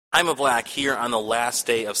I'm a Black here on the last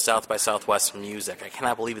day of South by Southwest Music. I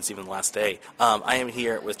cannot believe it's even the last day. I am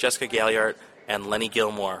here with Jessica Galliart and Lenny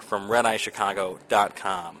Gilmore from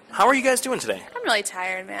RedEyeChicago.com. How are you guys doing today? I'm really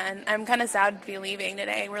tired, man. I'm kind of sad to be leaving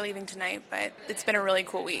today. We're leaving tonight, but it's been a really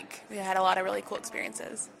cool week. We had a lot of really cool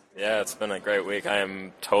experiences. Yeah, it's been a great week. I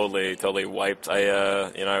am totally wiped.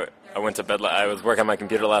 I went to bed. I was working on my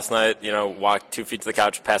computer last night. Walked 2 feet to the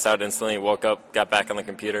couch, passed out instantly, woke up, got back on the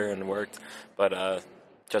computer, and worked. But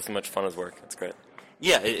just as much fun as work. It's great.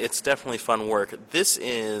 Yeah, it's definitely fun work. Is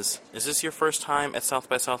this your first time at South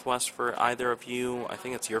by Southwest for either of you? I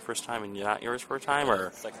think it's your first time and not yours first time,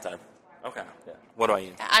 or? Second time. Okay. Yeah. What about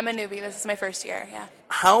you? I'm a newbie. This is my first year, yeah.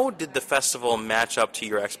 How did the festival match up to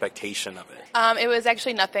your expectation of it? It was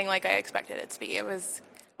actually nothing like I expected it to be. It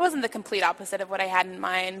wasn't the complete opposite of what I had in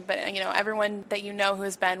mind, but everyone that you know who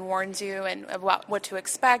has been warns you and about what to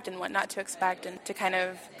expect and what not to expect, and to kind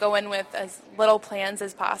of go in with as little plans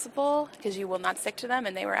as possible because you will not stick to them,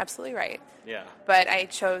 and they were absolutely right. Yeah. But I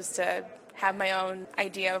chose to have my own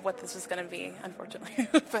idea of what this was going to be, unfortunately.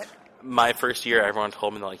 But my first year, everyone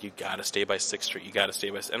told me, you got to stay by 6th Street, you got to stay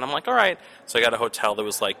by... And I'm like, all right. So I got a hotel that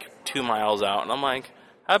was 2 miles out, and I'm like,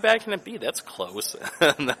 how bad can it be? That's close.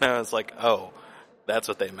 And then I was like, oh... That's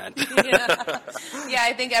what they meant. Yeah,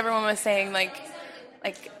 I think everyone was saying,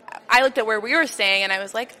 I looked at where we were staying, and I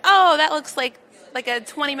was like, oh, that looks like a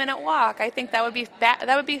 20-minute walk. I think that would be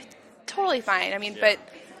totally fine. But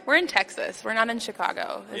we're in Texas. We're not in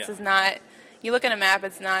Chicago. This is not, you look at a map,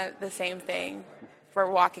 it's not the same thing for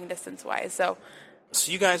walking distance-wise. So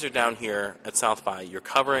you guys are down here at South by. You're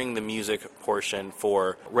covering the music portion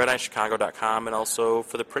for RedEyeChicago.com and also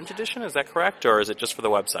for the print edition. Is that correct, or is it just for the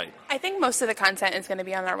website? I think most of the content is going to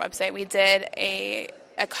be on our website. We did a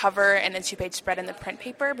cover and a 2-page spread in the print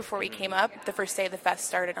paper before we came up. The first day of the fest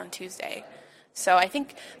started on Tuesday. So I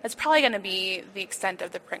think that's probably going to be the extent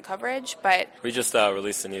of the print coverage. But we just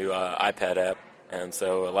released a new iPad app, and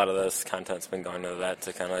so a lot of this content's been going to that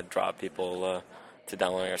to kind of draw people to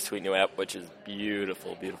downloading our sweet new app, which is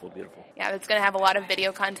beautiful. Yeah, it's going to have a lot of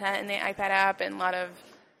video content in the iPad app and a lot of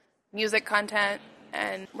music content.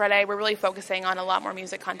 And Red Eye, we're really focusing on a lot more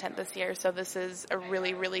music content this year, so this is a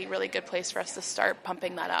really, really, really good place for us to start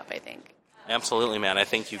pumping that up, I think. Absolutely, man. I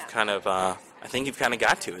think you've kind of got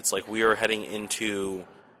to. It's like we are heading into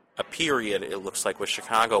a period, it looks like, with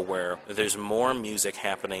Chicago where there's more music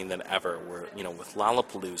happening than ever. With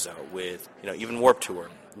Lollapalooza, with, even Warped Tour,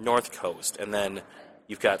 North Coast, and then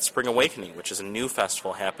you've got Spring Awakening, which is a new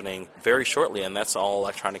festival happening very shortly, and that's all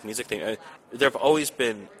electronic music thing. There have always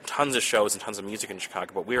been tons of shows and tons of music in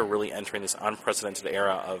Chicago, but we are really entering this unprecedented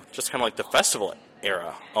era of just kind of like the festival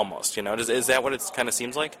era, almost. Is that what it kind of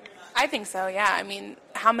seems like? I think so, yeah.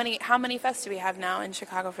 How many fests do we have now in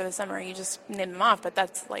Chicago for the summer? You just named them off, but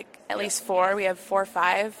that's at least 4. We have 4 or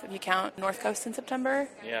 5 if you count North Coast in September.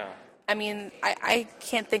 Yeah. I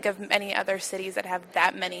can't think of any other cities that have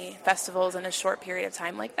that many festivals in a short period of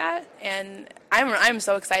time like that, and I'm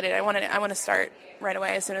so excited. I want to start right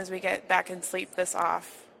away as soon as we get back and sleep this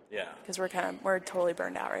off. Yeah. Because we're totally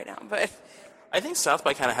burned out right now. But I think South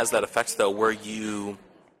by kind of has that effect though, where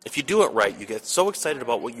if you do it right, you get so excited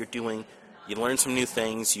about what you're doing, you learn some new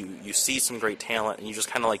things, you see some great talent, and you just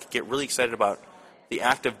kind of get really excited about the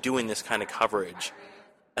act of doing this kind of coverage.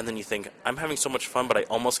 And then you think, I'm having so much fun, but I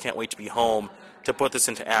almost can't wait to be home to put this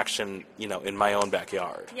into action, in my own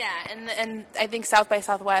backyard. Yeah, and I think South by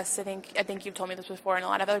Southwest, I think you've told me this before, and a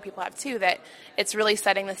lot of other people have too, that it's really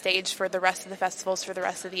setting the stage for the rest of the festivals for the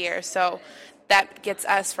rest of the year. So that gets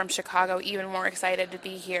us from Chicago even more excited to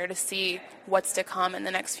be here to see what's to come in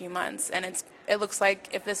the next few months. And it looks like,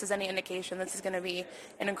 if this is any indication, this is going to be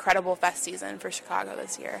an incredible fest season for Chicago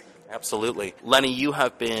this year. Absolutely. Lenny, you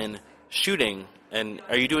have been shooting, and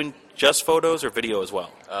are you doing just photos or video as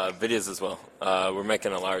well? Videos as well. We're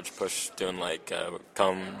making a large push doing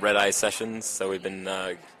Red Eye sessions. So we've been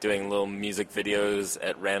doing little music videos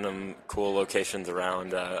at random cool locations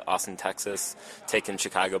around Austin, Texas, taking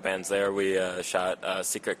Chicago bands there. We shot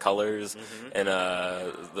Secret Colors in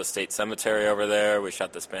the State Cemetery over there. We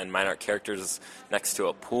shot this band Minor Characters next to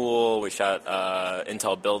a pool. We shot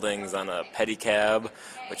Intel Buildings on a pedicab,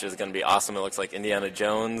 which is going to be awesome. It looks like Indiana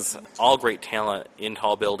Jones. All great talent.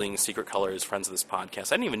 Intel Buildings, Secret Colors, friends of this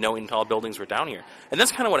podcast. I didn't even know Intel Buildings were down here. And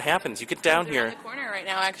that's kind of what happens. You get down here. They're on the corner right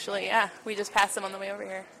now, actually. Yeah, we just passed them on the way over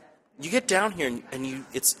here. You get down here, and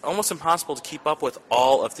it's almost impossible to keep up with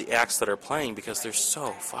all of the acts that are playing because there's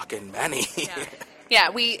so fucking many. Yeah,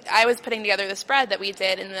 I was putting together the spread that we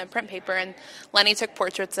did in the print paper, and Lenny took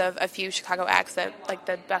portraits of a few Chicago acts that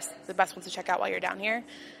the best ones to check out while you're down here.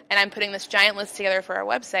 And I'm putting this giant list together for our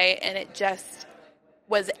website, and it just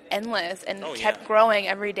was endless and Oh, kept yeah. growing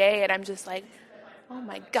every day. And I'm just like, oh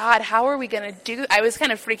my God, how are we going to do? I was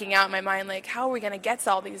kind of freaking out in my mind, like, how are we going to get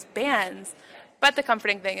to all these bands? But the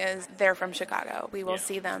comforting thing is they're from Chicago. We will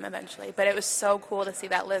see them eventually. But it was so cool to see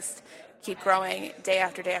that list keep growing day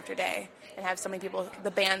after day after day and have so many people,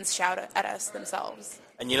 the bands shout at us themselves.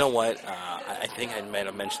 And you know what? I think I might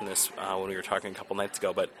have mentioned this when we were talking a couple nights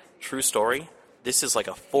ago, but true story, this is like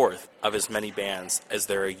a fourth of as many bands as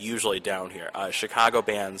there are usually down here. Chicago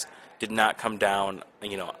bands did not come down,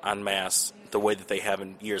 en masse the way that they have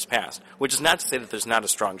in years past, which is not to say that there's not a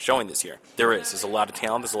strong showing this year. There is. There's a lot of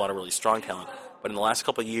talent. There's a lot of really strong talent. But in the last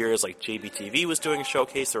couple of years, like JBTV was doing a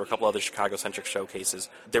showcase. There were a couple other Chicago-centric showcases.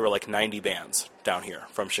 There were like 90 bands down here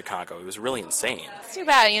from Chicago. It was really insane. It's too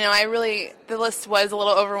bad. The list was a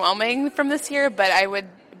little overwhelming from this year, but I would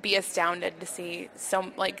be astounded to see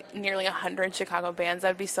nearly 100 Chicago bands. That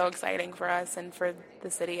would be so exciting for us and for the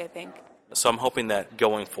city, I think. So I'm hoping that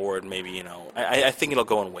going forward, maybe, I think it'll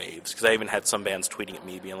go in waves, because I even had some bands tweeting at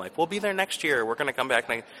me being like, we'll be there next year, we're going to come back.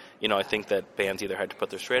 And I think that bands either had to put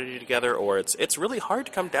their strategy together, or it's really hard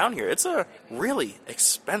to come down here. It's a really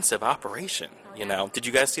expensive operation, Did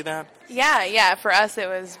you guys see that? Yeah. For us, it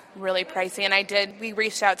was really pricey. And we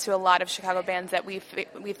reached out to a lot of Chicago bands that we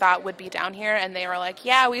thought would be down here, and they were like,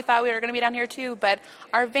 yeah, we thought we were going to be down here too, but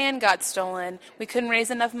our van got stolen. We couldn't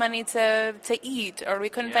raise enough money to eat, or we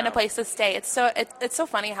couldn't find a place to stay. It's so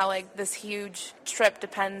funny how this huge trip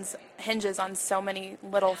hinges on so many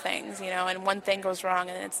little things, and one thing goes wrong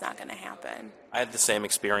and it's not going to happen. I had the same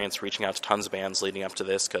experience reaching out to tons of bands leading up to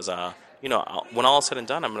this, because when all is said and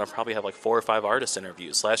done, I'm going to probably have 4 or 5 artist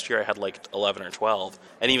interviews. Last year I had 11 or 12,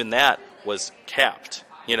 and even that was capped.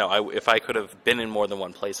 If I could have been in more than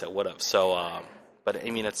one place, I would have. So, but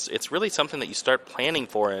it's really something that you start planning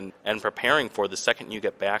for and preparing for the second you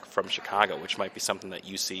get back from Chicago, which might be something that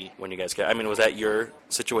you see when you guys get. Was that your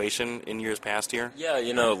situation in years past here? Yeah,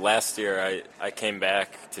 last year I came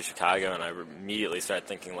back to Chicago and I immediately started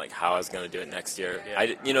thinking how I was going to do it next year.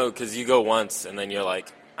 Yeah. Because you go once and then you're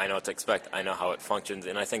like, I know what to expect. I know how it functions.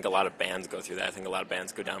 And I think a lot of bands go through that. I think a lot of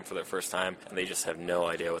bands go down for their first time, and they just have no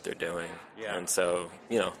idea what they're doing. Yeah. And so,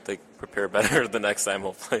 they prepare better the next time,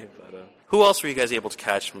 hopefully. But, who else were you guys able to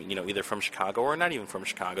catch, either from Chicago or not even from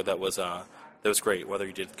Chicago, that was great, whether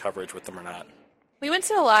you did coverage with them or not? We went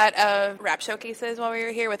to a lot of rap showcases while we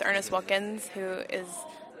were here with Ernest Wilkins,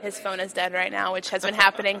 his phone is dead right now, which has been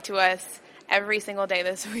happening to us every single day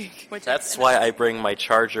this week. That's why I bring my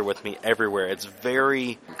charger with me everywhere. It's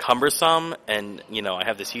very cumbersome, and, I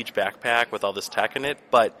have this huge backpack with all this tech in it,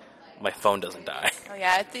 but my phone doesn't die. Oh,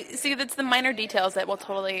 yeah. See, that's the minor details that will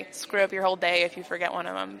totally screw up your whole day if you forget one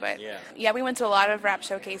of them. But, yeah, we went to a lot of rap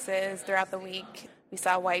showcases throughout the week. We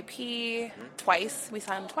saw YP twice. We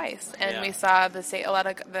saw him twice. And we saw a lot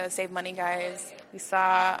of the Save Money guys. We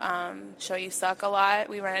saw Show You Suck a lot.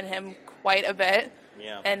 We ran into him quite a bit.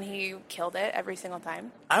 Yeah. And he killed it every single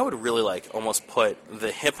time. I would really almost put the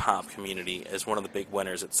hip-hop community as one of the big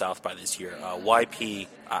winners at South by this year. YP,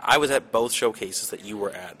 I was at both showcases that you were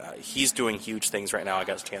at. He's doing huge things right now. I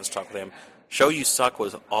got a chance to talk with him. Show You Suck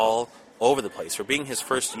was all over the place. For being his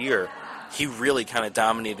first year, he really kind of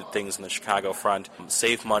dominated things in the Chicago front.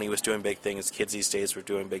 Save Money was doing big things. Kids these days were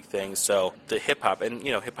doing big things. So the hip-hop, and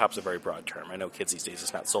hip-hop's a very broad term. I know kids these days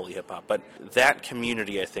is not solely hip-hop, but that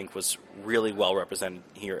community, I think, was really well represented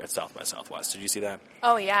here at South by Southwest. Did you see that?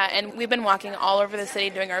 Oh, yeah, and we've been walking all over the city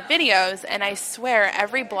doing our videos, and I swear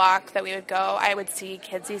every block that we would go, I would see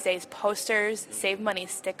kids these days posters, Save Money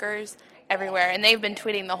stickers, everywhere, and they've been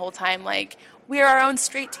tweeting the whole time we're our own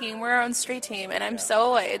street team, and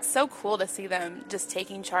it's so cool to see them just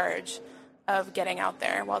taking charge of getting out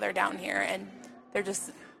there while they're down here, and they're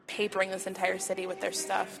just papering this entire city with their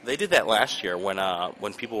stuff. They did that last year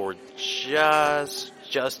when people were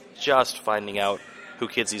just finding out who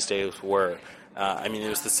Kids These Days were. It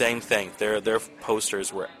was the same thing. Their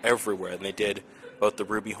posters were everywhere, and they did both the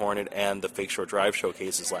Ruby Hornet and the Fake Short Drive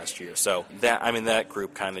showcases last year. So that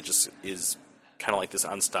group kind of just is kind of like this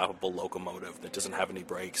unstoppable locomotive that doesn't have any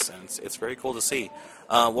brakes, and it's very cool to see.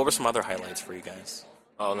 What were some other highlights for you guys?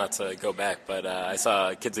 Well, not to go back, but I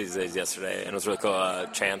saw Kids These Days yesterday, and it was really cool.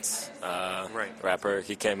 Chance, rapper,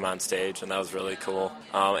 he came on stage, and that was really cool.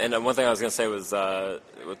 And one thing I was going to say was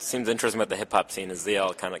what seems interesting about the hip-hop scene is they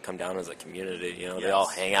all kind of come down as a community. Yes. They all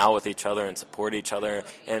hang out with each other and support each other,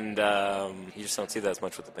 and you just don't see that as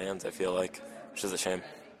much with the bands, I feel like, which is a shame.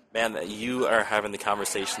 Man, you are having the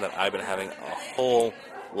conversation that I've been having a whole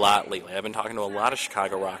lot lately. I've been talking to a lot of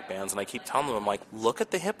Chicago rock bands, and I keep telling them, I'm like, look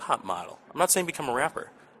at the hip-hop model. I'm not saying become a rapper.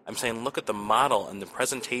 I'm saying look at the model and the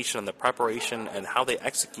presentation and the preparation and how they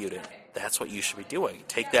execute it. that's what you should be doing.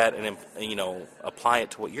 Take that and apply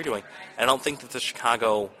it to what you're doing. And I don't think that the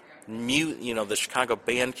Chicago the Chicago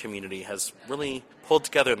band community has really pulled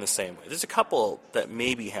together in the same way. There's a couple that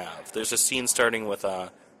maybe have. There's a scene starting with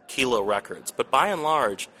Kilo Records, but by and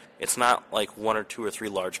large, it's not like one or two or three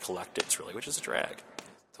large collectives really, which is a drag.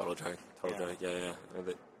 Total drag. Yeah.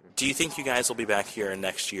 Do you think you guys will be back here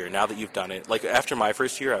next year now that you've done it? Like after my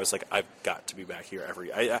first year, I was like, I've got to be back here every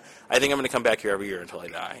year. I think I'm going to come back here every year until I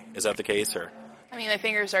die. Is that the case, or? I mean, my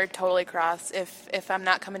fingers are totally crossed. If I'm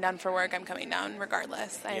not coming down for work, I'm coming down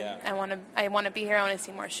regardless. I want to be here. I want to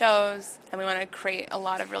see more shows, and we want to create a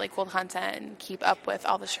lot of really cool content and keep up with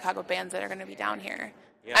all the Chicago bands that are going to be down here.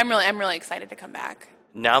 Yeah. I'm really excited to come back.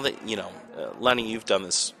 Now that Lenny, you've done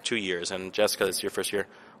this 2 years, and Jessica, this is your first year.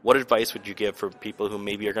 What advice would you give for people who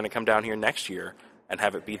maybe are going to come down here next year and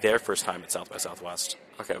have it be their first time at South by Southwest?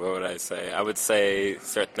 Okay, what would I say? I would say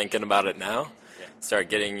start thinking about it now. Yeah. Start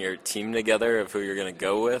getting your team together of who you're going to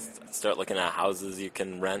go with. Start looking at houses you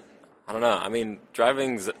can rent. I don't know. I mean,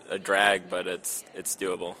 driving's a drag, but it's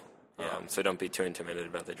doable. So don't be too intimidated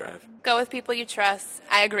about the drive. Go with people you trust.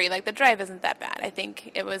 I agree. Like, the drive isn't that bad. I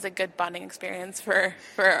think it was a good bonding experience for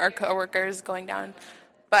our coworkers going down.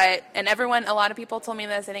 And a lot of people told me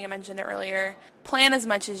this, I think I mentioned it earlier, plan as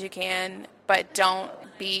much as you can, but don't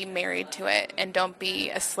be married to it and don't be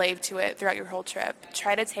a slave to it throughout your whole trip.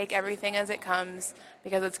 Try to take everything as it comes,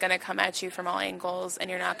 because it's going to come at you from all angles, and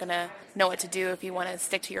you're not going to know what to do if you want to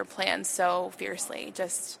stick to your plan so fiercely.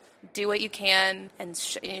 Just do what you can and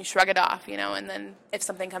shrug it off, and then if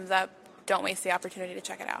something comes up, don't waste the opportunity to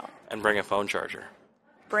check it out. And bring a phone charger.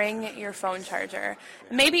 Bring your phone charger.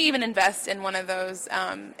 Maybe even invest in one of those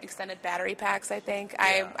extended battery packs, I think.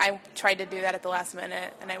 Yeah. I tried to do that at the last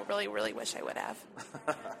minute, and I really, really wish I would have.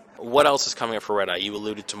 What else is coming up for Red Eye? You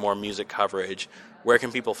alluded to more music coverage. Where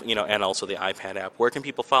can people, and also the iPad app, where can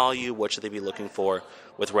people follow you? What should they be looking for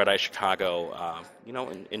with Red Eye Chicago,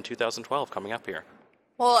 in 2012 coming up here?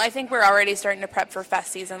 Well, I think we're already starting to prep for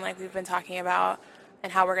fest season like we've been talking about,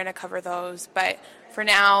 and how we're going to cover those. But for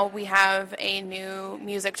now, we have a new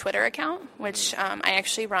music Twitter account, which I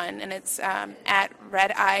actually run, and it's at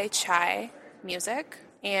Red Eye Chai Music.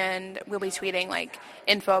 And we'll be tweeting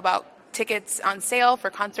info about tickets on sale for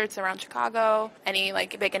concerts around Chicago, any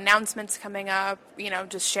big announcements coming up,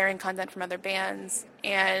 just sharing content from other bands.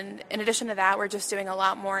 And in addition to that, we're just doing a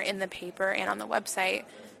lot more in the paper and on the website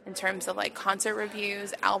in terms of concert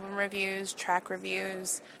reviews, album reviews, track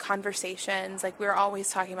reviews, conversations. We're always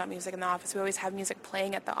talking about music in the office. We always have music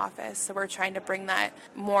playing at the office. So we're trying to bring that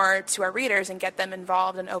more to our readers and get them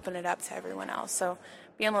involved and open it up to everyone else. So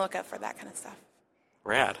be on the lookout for that kind of stuff.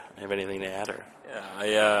 Rad. Have anything to add? Or?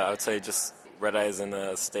 Yeah, I would say just Red Eye is in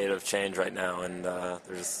a state of change right now, and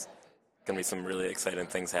there's going to be some really exciting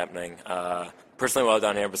things happening. Personally, while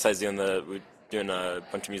down here, besides doing a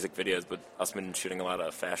bunch of music videos, but also been shooting a lot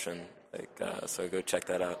of fashion. So go check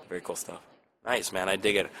that out. Very cool stuff. Nice, man. I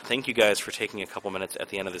dig it. Thank you guys for taking a couple minutes at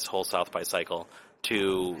the end of this whole South by cycle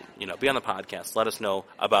to be on the podcast. Let us know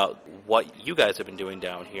about what you guys have been doing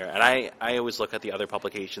down here. And I always look at the other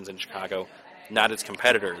publications in Chicago not as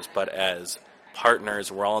competitors, but as partners.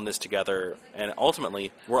 We're all in this together, and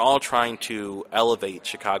ultimately we're all trying to elevate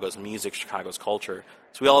Chicago's music, Chicago's culture.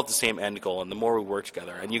 So we all have the same end goal, and the more we work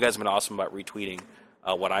together, and you guys have been awesome about retweeting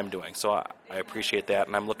what I'm doing, so I appreciate that,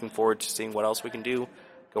 and I'm looking forward to seeing what else we can do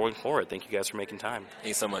going forward. Thank you guys for making time. Thank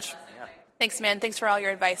you so much. Yeah. Thanks, man. Thanks for all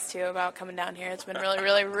your advice, too, about coming down here. It's been really,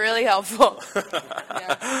 really, really helpful.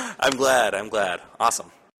 Yeah. I'm glad. Awesome.